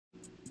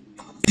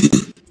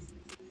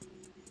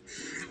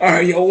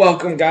Alright, yo,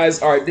 welcome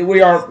guys. Alright, we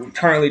are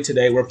currently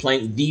today, we're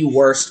playing the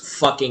worst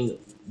fucking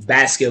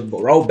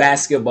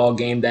basketball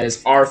game that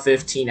is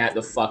R15 at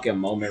the fucking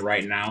moment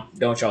right now.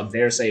 Don't y'all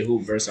dare say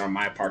Hoop versus on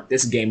my part.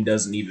 This game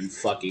doesn't even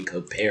fucking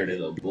compare to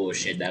the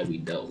bullshit that we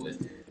dealt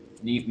with.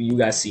 You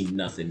guys see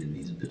nothing in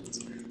these builds.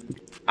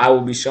 I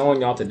will be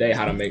showing y'all today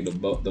how to make the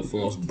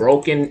most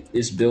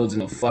brokenest builds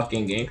in the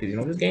fucking game, because, you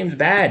know, this game's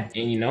bad.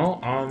 And, you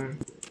know,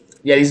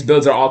 yeah, these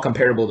builds are all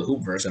comparable to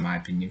Hoopverse in my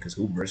opinion, because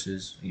Hoopverse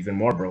is even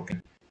more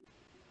broken.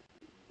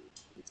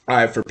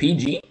 Alright, for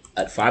PG,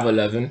 at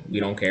 5'11", we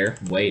don't care.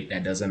 Wait,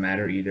 that doesn't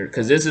matter either,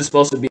 because this is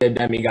supposed to be a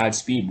demigod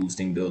speed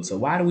boosting build, so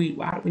why do we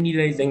need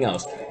anything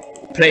else?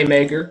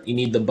 Playmaker, you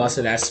need the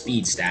busted ass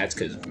speed stats,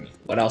 because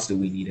what else do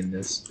we need in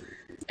this?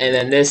 And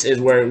then this is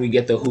where we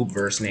get the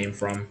Hoopverse name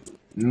from.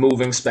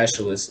 Moving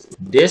specialist.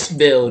 This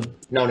build,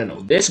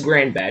 this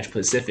grand badge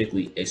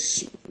specifically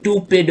is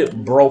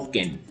stupid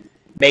broken.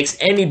 Makes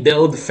any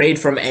build fade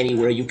from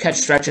anywhere. You catch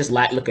stretches,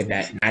 look at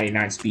that.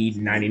 99 speed,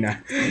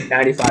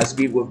 95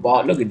 speed with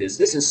ball. Look at this.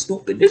 This is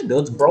stupid. This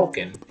build's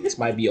broken. This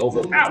might be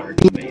overpowered,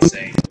 you may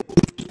say.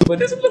 But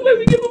doesn't look like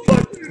we give a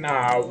fuck.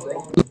 Nah,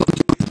 bro.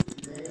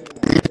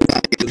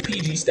 The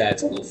PG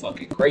stats go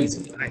fucking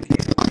crazy. I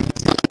can't.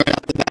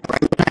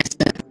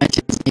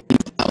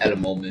 At a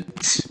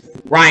moment.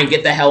 Ryan,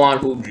 get the hell on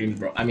Hoop Dreams,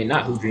 bro. I mean,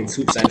 not Hoop Dreams,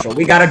 Hoop Central.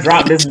 We gotta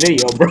drop this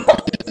video, bro.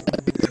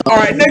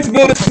 Alright, next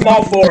build is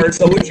small forward,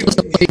 so what you...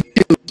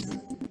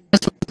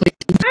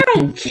 I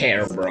don't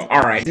care, bro.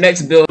 Alright,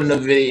 next build in the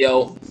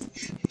video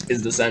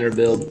is the center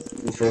build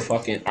for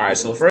fucking... Alright,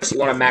 so first you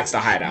want to max the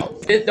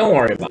hideout. Don't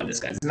worry about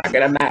this, guys. It's not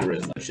gonna matter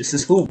as much. This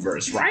is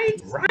Hoopverse,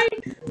 right?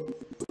 Right?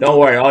 Don't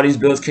worry, all these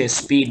builds can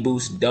speed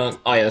boost, dunk.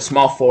 Oh yeah, the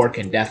small forward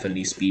can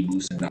definitely speed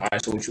boost.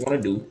 Alright, so what you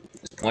want to do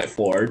is point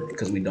forward,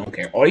 because we don't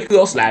care. Or you can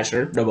go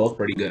slasher. They're both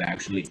pretty good,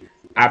 actually.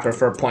 I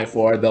prefer point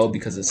forward, though,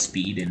 because the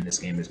speed in this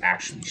game is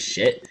actually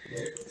shit.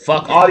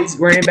 Fuck all these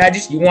grand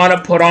badges. You want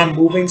to put on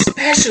moving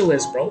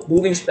specialist, bro.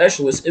 Moving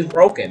specialist is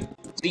broken.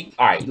 See?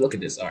 Alright, look at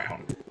this. Alright, hold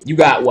on. You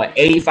got, what,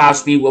 85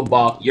 speed with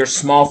ball. You're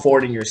small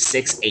forward and you're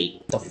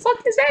 6'8". The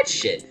fuck is that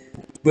shit?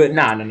 But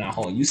nah,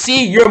 hold on. You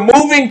see, you're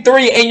moving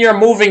 3 and you're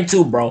moving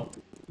 2, bro.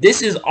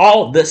 This is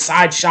all the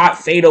side shot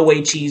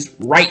fadeaway cheese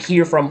right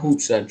here from Hoop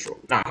Central.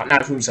 Nah,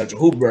 not Hoop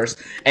Central,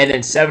 Hoopverse. And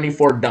then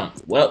 74 dunk.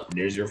 Well,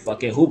 there's your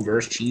fucking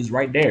Hoopverse cheese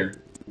right there.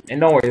 And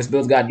don't worry, this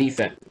build's got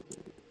defense.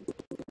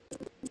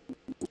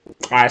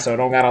 Alright, so I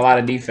don't got a lot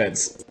of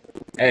defense.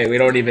 Hey, we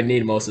don't even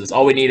need most of this.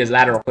 All we need is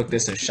lateral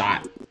quickness and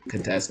shot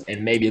contest.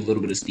 And maybe a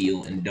little bit of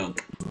steal and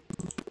dunk.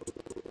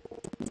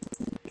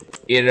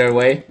 Either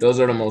way,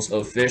 those are the most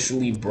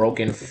officially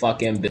broken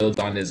fucking builds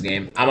on this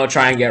game. I'm gonna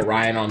try and get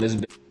Ryan on this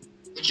build.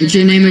 What's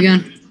your name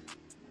again?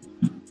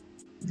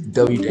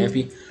 W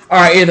Dampy.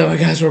 Alright, either way,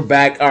 guys, we're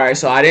back. Alright,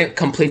 so I didn't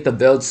complete the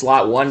build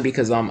slot 1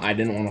 because I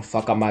didn't want to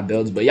fuck up my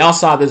builds, but y'all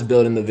saw this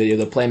build in the video,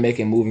 the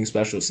playmaking moving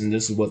specialist, and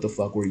this is what the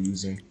fuck we're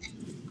using.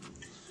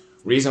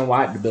 Reason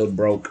why the build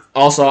broke.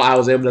 Also, I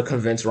was able to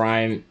convince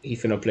Ryan he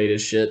finna play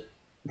this shit.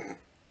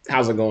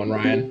 How's it going,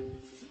 Ryan?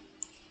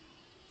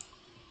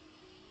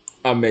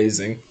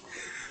 Amazing.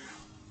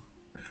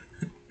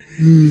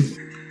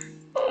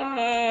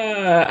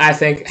 I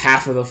think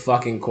half of the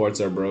fucking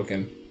courts are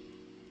broken.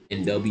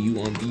 And W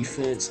on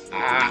defense.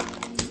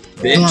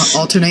 Bitch.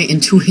 Alternate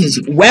into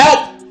his.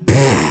 Well.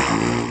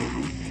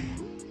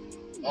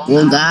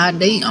 Well,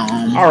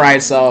 goddamn. All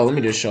right, so let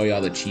me just show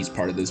y'all the cheese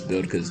part of this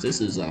build, because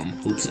this is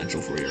Hoop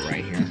Central for you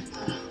right here.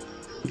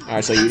 All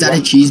right, so you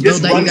run, cheese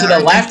build just run to the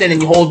left and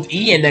then you hold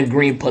E and then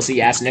green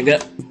pussy ass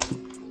nigga.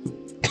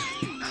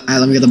 All right,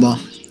 let me get the ball.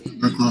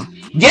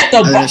 Get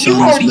the ball.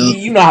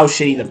 You know how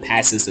shitty the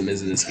pass system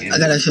is in this game. I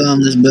gotta show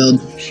him this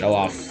build. Show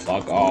off.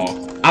 Fuck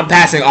all. I'm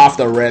passing off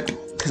the rip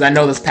because I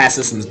know this pass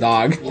system's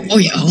dog. Oh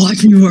yeah,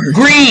 watch me work.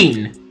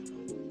 Green.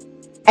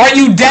 Are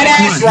you dead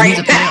ass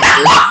right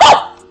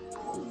now?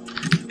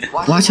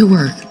 Watch it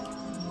work.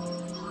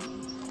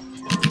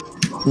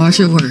 Watch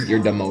it work. You're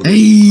demoted. Hey.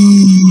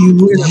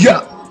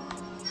 Yeah.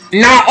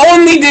 Not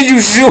only did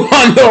you shoot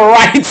on the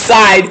right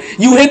side,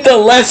 you hit the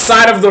left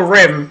side of the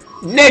rim,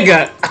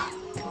 nigga.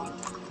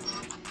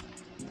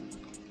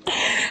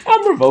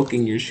 I'm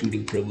revoking your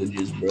shooting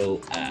privileges, bro.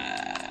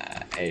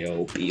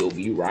 Ayo,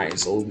 POV Ryan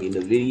sold me in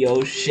the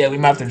video. Shit, we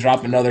might have to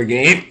drop another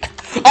game.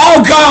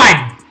 Oh,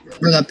 God!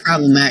 Where's the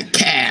problem at?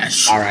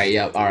 Cash. Alright,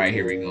 yep. Alright,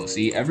 here we go.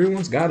 See,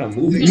 everyone's got a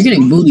movie. You're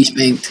getting booty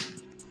spanked.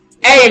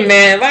 Hey,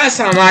 man, last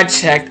time I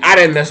checked, I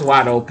didn't miss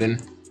wide open.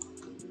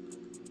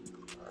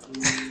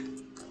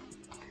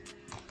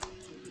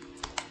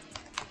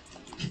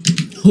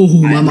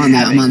 Oh, I'm on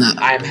that.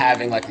 I'm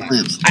having, like,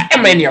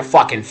 I'm in your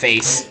fucking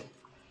face.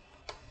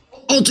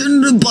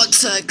 Alternative butt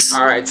sex.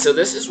 Alright, so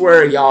this is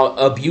where y'all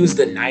abuse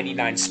the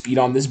 99 speed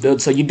on this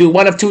build. So you do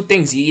one of two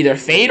things. You either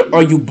fade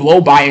or you blow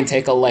by and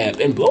take a layup.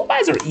 And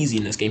blow-bys are easy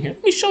in this game here.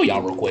 Let me show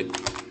y'all real quick.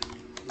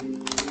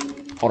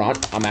 Hold on.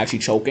 I'm actually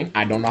choking.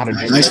 I don't know how to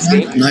drink this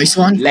game. Nice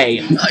one.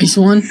 Layup. Nice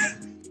one.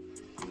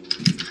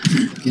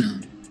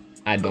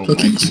 I don't like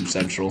Hoop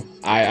Central.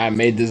 I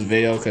made this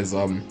video because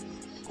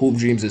Hoop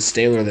Dreams is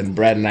staler than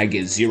bread and I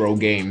get 0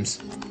 games.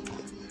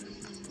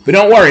 But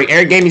don't worry,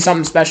 Eric gave me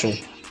something special.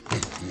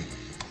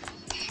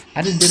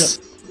 I just did a...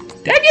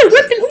 Did I get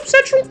ripped in Hoop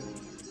Central?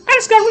 I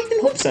just got ripped in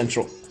Hoop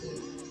Central.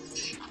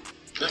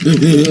 I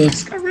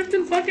just got ripped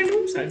in fucking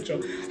Hoop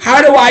Central. How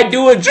do I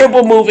do a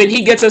dribble move and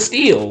he gets a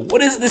steal?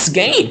 What is this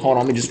game? Hold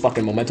on, let me just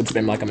fucking momentum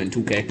spam like I'm in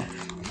 2K.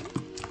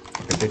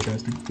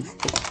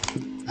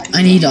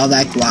 I need all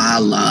that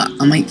guala.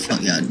 I might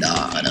fuck your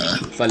daughter.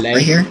 Filet.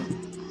 Right here.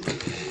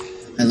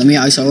 Hey, let me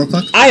ISO real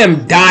quick. I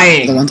am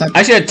dying. For the one time.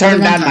 I should have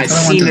turned down my For the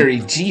one time.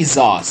 scenery.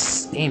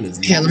 Jesus. Game is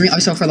Here, let me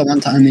ISO for the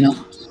one time, you know.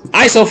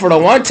 ISO for the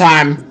one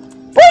time.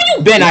 Where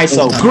you been,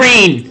 ISO?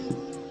 Green.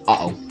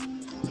 Uh-oh.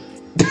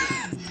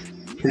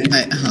 Hey,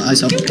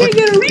 ISO. You can't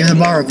get a Give me the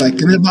ball real quick.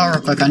 Give me the ball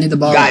real quick. I need the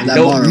ball. God, that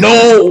no, ball real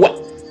no. What?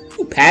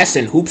 You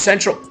passing Hoop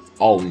Central?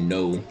 Oh,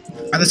 no.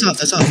 Alright, that's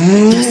off.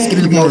 Yes, give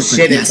me the ball real quick.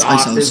 Shit Yes, is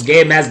off. ISOs. This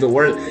game has the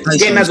worst. This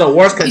game has a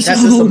worse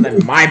contest system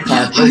than my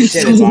part. This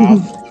shit is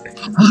off.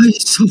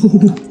 ISO.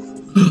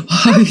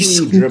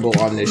 You dribble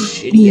on this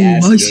shitty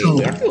ass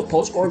game. I feel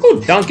post score. Go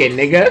dunk it,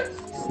 nigga.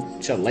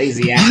 It's your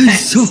lazy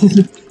ass.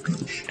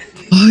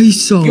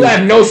 ISO. You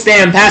have no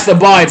stand past the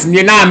ball.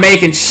 You're not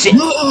making shit.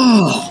 No.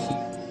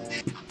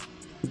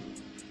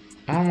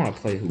 I don't want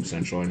to play Hoop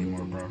Central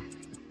anymore, bro.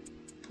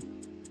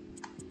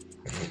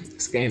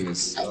 This game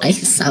is so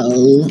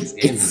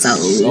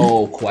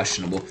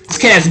questionable. This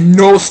kid has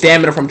no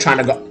stamina from trying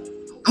to go.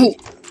 Oh,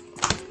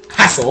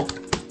 Hassle.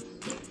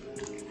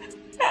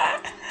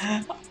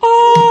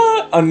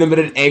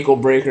 Unlimited ankle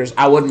breakers.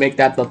 I would make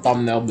that the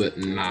thumbnail, but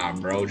nah,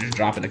 bro. Just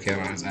dropping a kid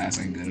on his ass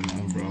ain't good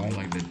enough, bro. I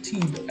like the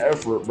team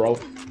effort, bro.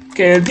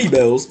 Candy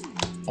bells.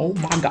 Oh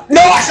my god.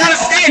 No, I gotta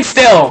stand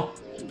still.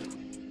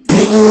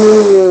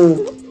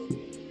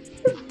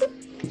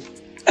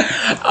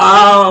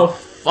 Oh,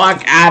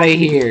 fuck out of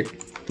here.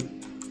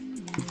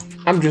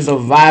 I'm just a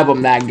vibe.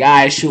 I'm that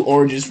guy. I shoot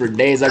oranges for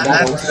days. I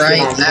got no shit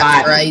on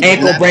fire.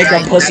 Ankle breaker,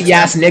 pussy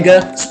ass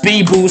nigga.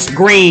 Speed boost,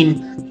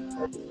 green.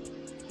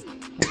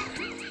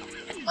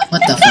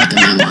 what the fuck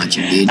am I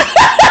watching, dude?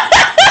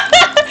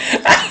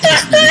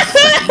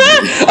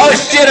 Oh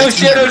shit, oh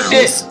shit, oh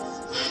shit.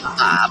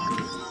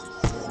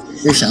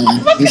 You're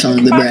selling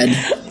the bread.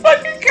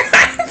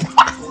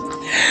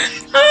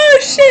 Oh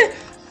shit.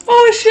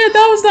 Oh shit,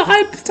 that was the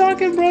hype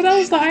talking, bro. That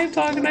was the hype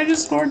talking. I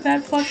just scored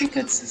that fucking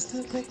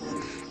consistently.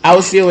 I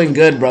was feeling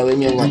good, bro. Leave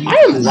me alone. I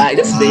am lying.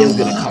 This video's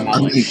gonna come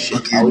out like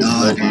shit. I was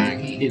so lying.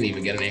 He didn't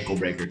even get an ankle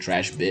breaker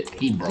trash bit.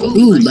 He broke.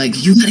 Dude,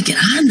 like, you gotta get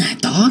on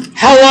that, dog.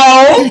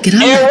 Hello? Get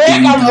on Eric,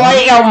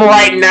 that, I'm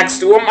right next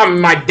to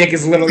him. My dick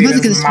is literally in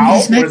his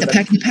mouth. Smack the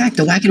pack,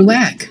 the whack and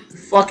whack.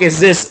 Fuck is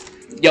this?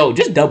 Yo,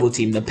 just double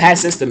team. The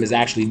pass system is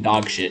actually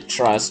dog shit.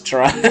 Trust.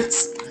 Alright.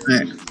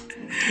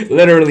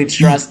 Literally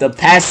trust. The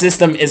pass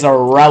system is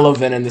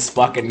irrelevant in this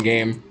fucking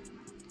game.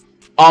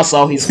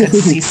 Also, he's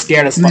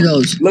scared as fuck.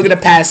 Look at the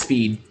pass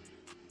speed.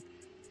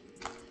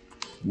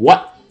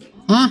 What?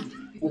 Huh?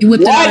 You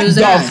whipped it out of his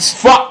ass.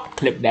 Fuck?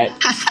 Clip that.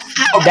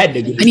 Oh, that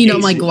nigga. I need all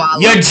my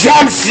guala. Your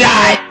jump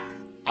shot!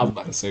 I was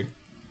about to say.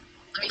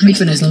 Let me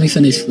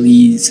finish,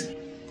 please.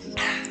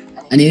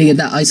 I need to get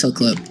that ISO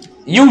clip.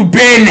 You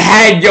been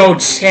had your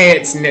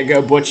chance,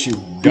 nigga, but you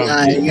don't.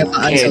 I need to get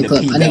my ISO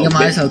clip. I don't know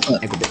how to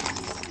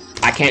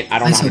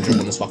dribble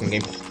in this fucking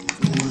game. I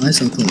need my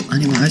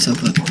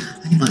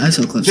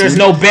ISO clip. There's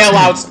no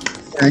bailouts.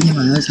 I need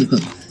my ISO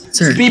clip.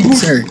 Sir, Speed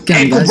boost, sir, get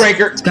him, ankle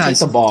breaker, guys,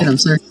 get the ball. Get him,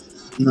 sir.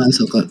 Need my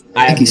ISO clip.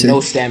 I Thank have you, no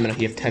sir. stamina.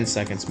 You have 10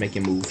 seconds. Make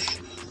your move.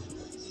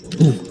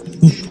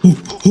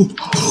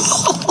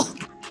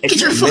 Get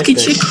your fucking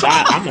shit.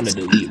 Shot, I'm gonna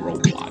delete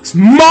Roblox.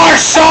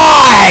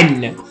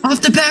 Marshawn!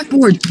 Off the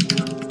backboard.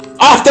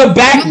 Off the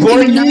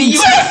backboard, you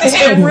have to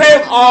hit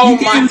rim. Oh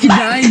my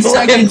god. 9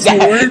 seconds to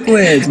work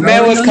with.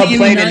 Man was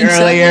complaining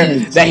earlier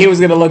that he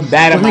was gonna look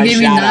bad at my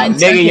shot out.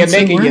 Nigga, you're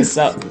making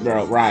yourself.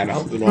 Bro, Ryan, I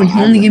hope you know.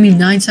 You only give me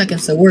 9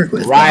 seconds to work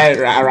with.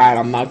 Ryan,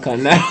 I'm not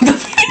cutting that out the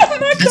video.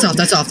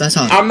 That's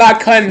off. I'm not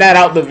cutting that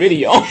out the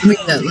video. Let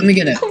me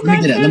get it.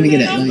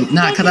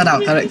 Nah, cut that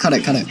out. Cut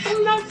it. I'm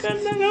not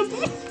cutting that out the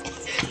video.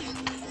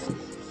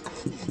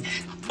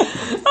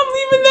 I'm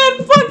leaving that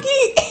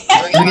fucking.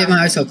 Let me get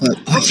my ISO clip.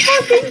 I'm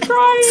fucking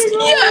crying.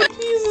 Oh, Yeah.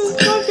 Jesus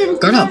fucking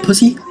Guard up,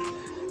 pussy.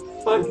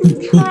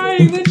 Fucking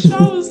crying. That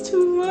shot was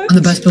too much. I'm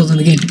the best build in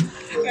the game.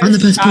 I'm the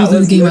best build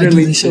in the game. I do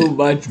this shit. Too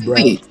much, bro.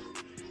 Wait.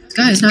 This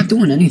guy is not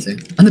doing anything.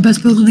 I'm the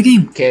best build in the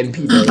game.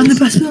 I'm the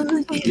best build in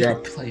the game. You're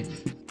playing.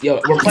 Yo,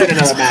 we're playing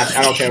another match.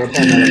 I don't care. We're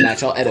playing another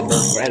match. I'll edit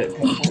both. We're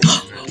editing.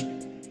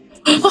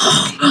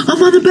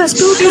 I'm on the best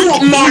build in the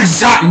game. More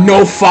shot.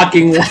 No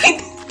fucking way.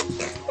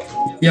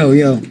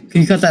 Yo,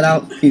 can you cut that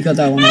out? Can you cut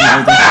that one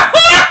out? Right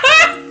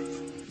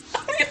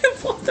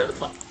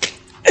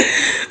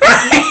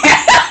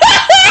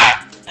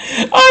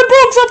I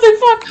broke something,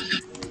 fuck!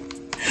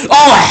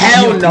 Oh,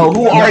 hell no,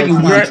 who are you,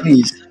 bro?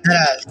 Please.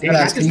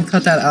 Headass, can you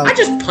cut that out? I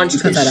just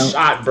punched this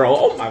shot, bro.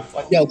 Oh my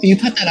fuck. Yo, can you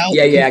cut that out?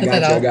 Yeah,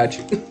 I got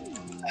you.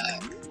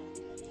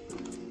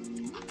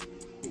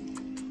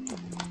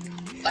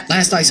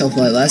 Last ISO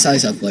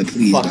play,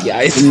 please. Fuck bro.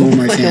 yeah, Give me one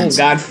more ISO. chance. Oh,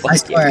 God,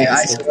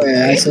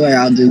 I swear,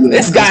 I'll do it.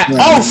 This guy. I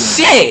Oh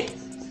swear. shit!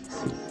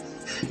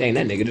 Dang,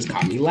 that nigga just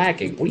caught me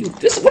lacking. What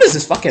is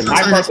this fucking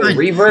my That's with fine.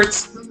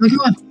 reverts? Come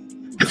on.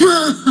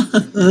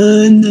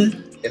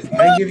 If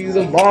I give you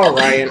the ball,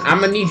 Ryan,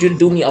 I'm gonna need you to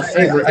do me a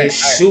favor and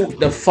shoot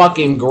the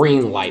fucking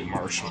green light,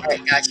 Marshall.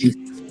 Alright, got you.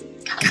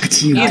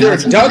 Either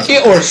dunk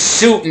it or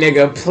shoot,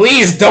 nigga.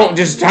 Please don't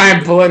just try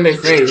and pull in the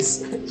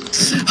face.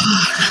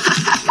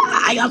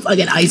 I got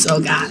fucking ISO,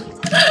 God.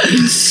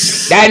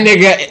 That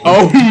nigga,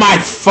 oh my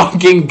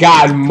fucking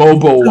god,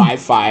 mobile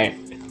Wi-Fi.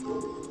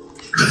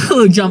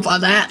 Jump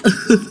on that.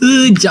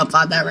 Jump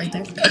on that right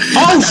there.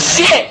 Oh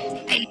shit!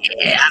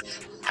 Yeah,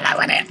 I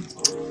went in.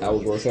 That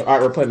was worth it.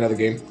 Alright, we're playing another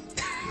game.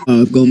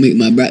 Go make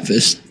my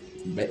breakfast.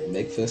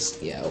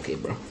 Breakfast? Yeah, okay,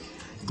 bro.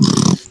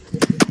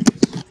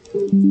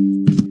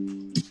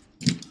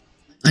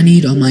 I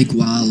need a mic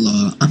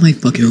koala. I might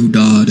fucking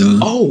dada.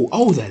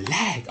 Oh, the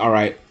lag.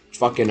 Alright.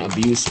 Fucking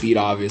abuse speed,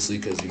 obviously,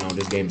 because, you know,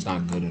 this game's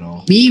not good at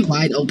all. Me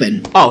wide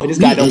open. Oh, this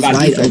guy don't got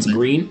wide defense open.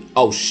 green.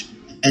 Oh,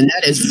 And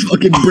that is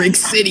fucking Brick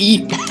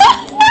City.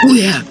 Oh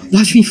yeah,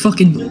 watch me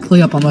fucking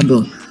play up on my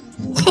build.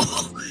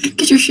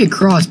 Get your shit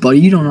crossed, buddy.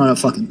 You don't know how to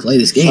fucking play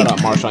this game. Shut up,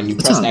 Marshawn. You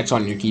press X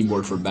on your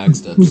keyboard for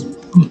backsteps.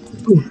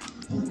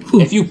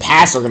 If you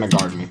pass, they're gonna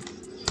guard me.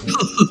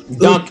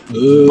 Dunk.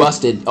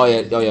 Busted. Oh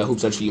yeah,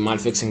 Hoops Central. You mind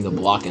fixing the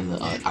block in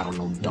the, I don't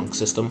know, dunk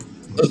system?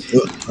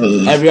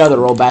 Every other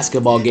roll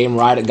basketball game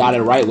got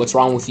it right. What's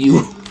wrong with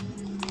you?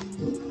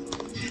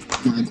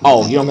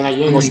 Oh, you ain't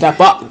gonna step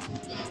up.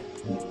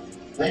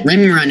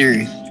 Rim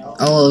runner.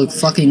 Oh,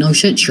 fucking no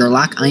shit,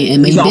 Sherlock. I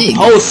am He's a on big.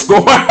 post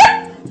score.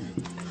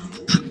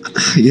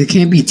 You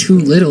can't be too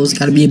little. It's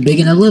gotta be a big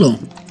and a little.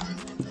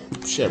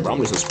 Shit, bro.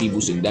 I'm just a speed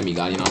boosting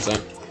demigod, you know what I'm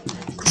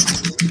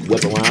saying?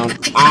 Whip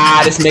around.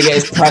 Ah, this nigga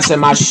is pressing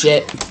my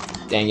shit.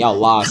 Dang, y'all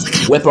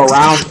lost. Whip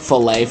around.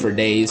 Fillet for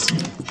days.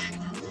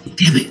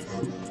 Damn it.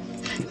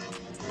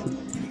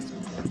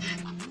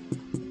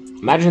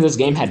 Imagine if this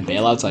game had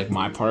bailouts like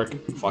my park.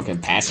 Fucking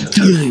passing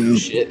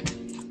shit.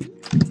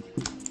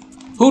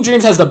 Who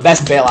dreams has the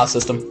best bailout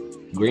system?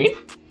 Green?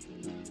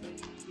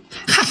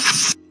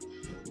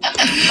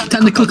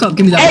 Time to cook up.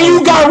 Give me that. Hey,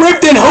 you got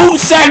ripped in Hoop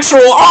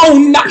Central! Oh,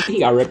 no! He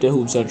got ripped in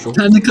Hoop Central.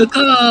 Time to cook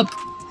up.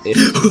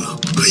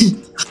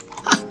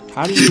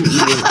 How do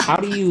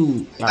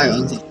you...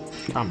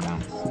 Calm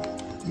down.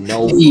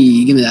 No.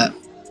 Hey, give me that.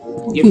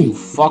 Give you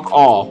fuck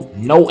all.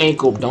 No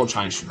ankle. Don't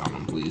try and shoot on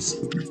him, please.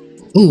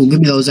 Ooh, give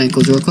me those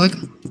ankles real quick.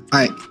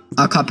 Alright,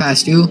 I'll cut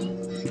past you.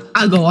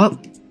 I'll go up.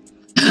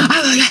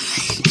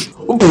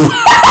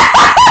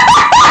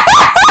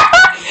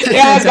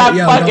 Yeah, I got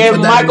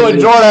fucking Michael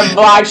Jordan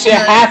block shit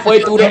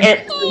halfway through the air.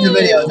 In the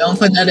video. Don't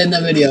put that in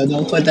the video.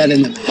 Don't put that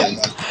in the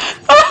video.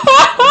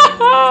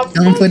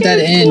 Don't put that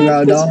in,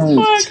 bro.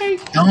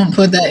 Don't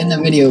put that in the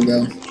video,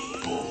 bro.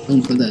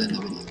 Don't put that in the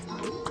video.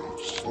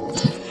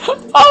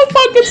 Oh,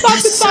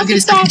 fucking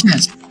stop.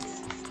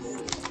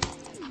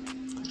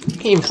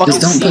 Can't even fucking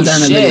Just don't see put that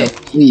in the shit.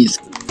 video, please.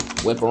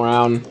 Whip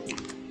around.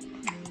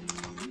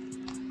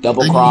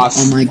 Double cross.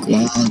 Oh my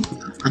god.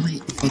 I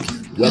might fucking.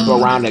 Whip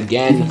around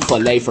again.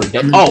 Fillet for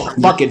dead. Oh,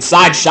 fucking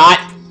side shot.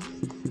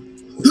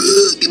 Give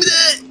me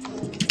that.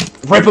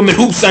 Rip him in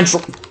Hoop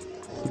Central.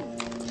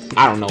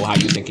 I don't know how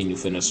you thinking you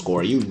finna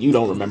score. You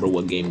don't remember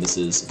what game this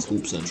is. It's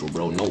Hoop Central,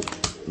 bro. No,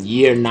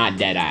 you're not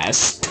dead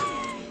ass.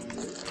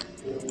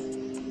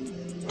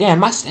 Damn,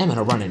 my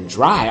stamina running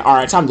dry.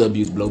 Alright, time to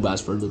abuse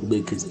blowbacks for a little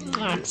bit, because, you know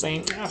what I'm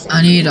saying?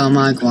 I need a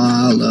mic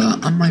koala.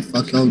 I might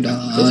fuck your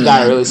dog. This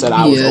guy really said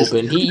I was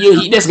open.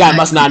 This guy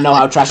must not know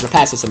how trash the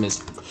pass system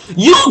is.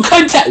 You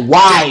contest.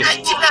 Why?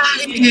 Get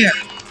out of here.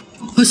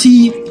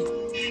 Pussy.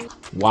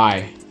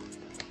 Why?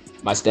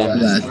 My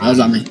stamina. That was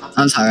on me.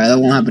 I'm sorry. That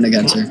won't happen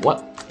again, sir.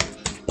 What?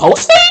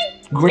 Posting?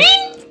 Green?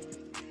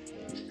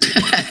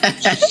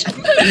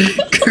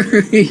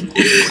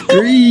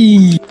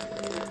 Green.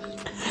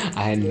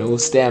 I had no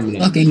stamina.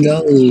 Fucking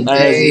go.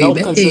 There's no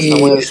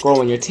consistent way to score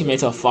when your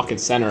teammates are fucking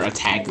center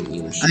attacking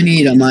you. I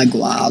need a mic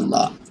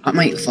koala. I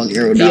might fuck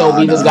your dog.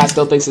 POV, this guy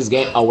still thinks his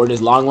game. Oh, we're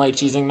just long leg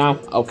cheesing now?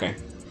 Okay.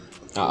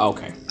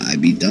 Okay. I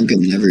be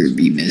Duncan never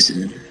be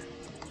missing.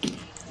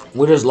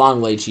 We're just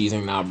long leg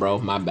cheesing now, bro.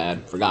 My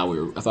bad. I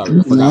thought we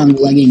were. Long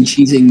legging,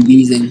 cheesing,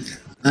 geezing.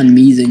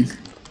 Unmeasing.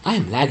 I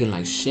am lagging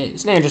like shit.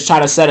 This nigga just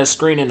tried to set a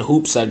screen in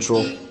Hoop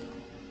Central.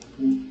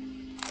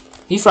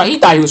 He thought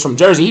he was from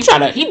Jersey.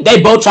 They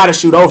both tried to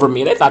shoot over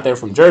me. They thought they were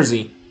from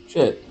Jersey.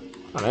 Shit.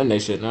 I'm in they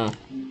shit now.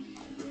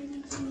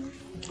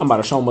 I'm about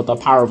to show them what the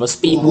power of a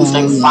speed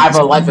boosting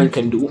 5'11"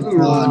 can do.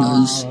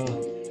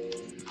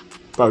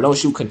 Bro, don't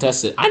shoot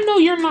contested. I know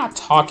you're not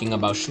talking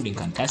about shooting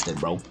contested,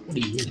 bro. What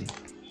do you mean?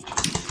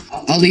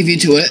 I'll leave you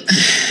to it.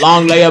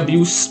 Long lay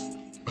abuse.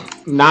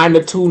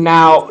 9-2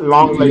 now.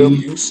 Long lay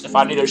abuse. If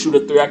I need to shoot a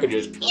 3, I could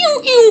just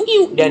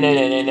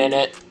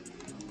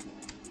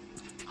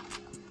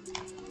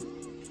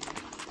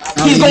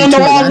He's going the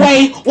wrong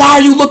way. Why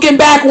are you looking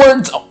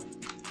backwards? Oh.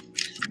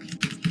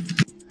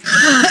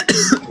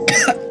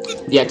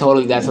 Yeah,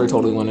 totally. That's where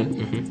totally went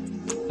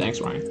in. Thanks,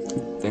 Ryan.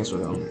 Thanks for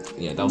that.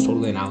 Yeah, that was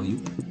totally an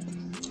alley-oop.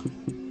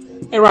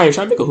 Hey Ryan, you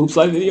trying to make a hoops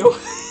live video?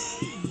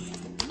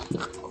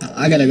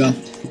 I gotta go.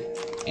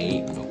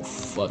 Ain't no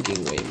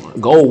fucking way, Mark.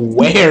 Go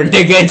where,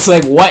 nigga? It's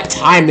like, what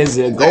time is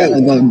it? Go. I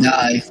gotta go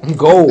die.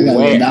 Go I gotta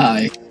where? go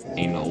die.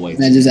 Ain't no way.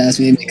 That just asked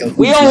me to make a hoops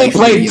We only life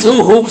played video.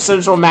 2 Hoop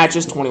Central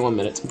matches, 21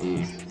 minutes.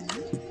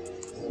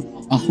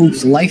 A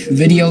hoops life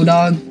video,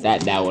 dog.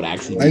 That would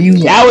actually. Are you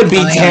that would be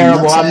lying?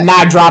 terrible. I'm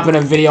not dropping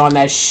a video on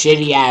that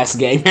shitty ass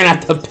game. You're gonna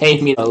have to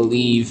pay me to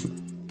leave.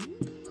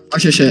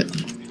 Watch your shit.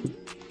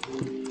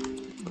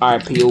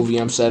 Alright,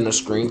 POV, I'm setting a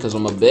screen because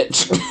I'm a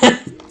bitch.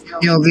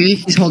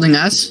 POV, he's holding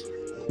S.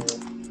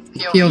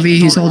 POV,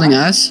 he's holding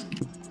S.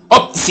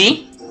 Oh,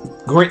 see?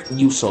 Great,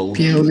 you sold.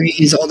 POV,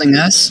 he's holding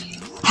S.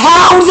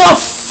 How the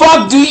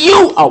fuck do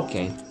you?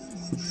 Okay.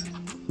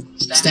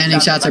 Standing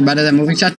shots are better than moving shots.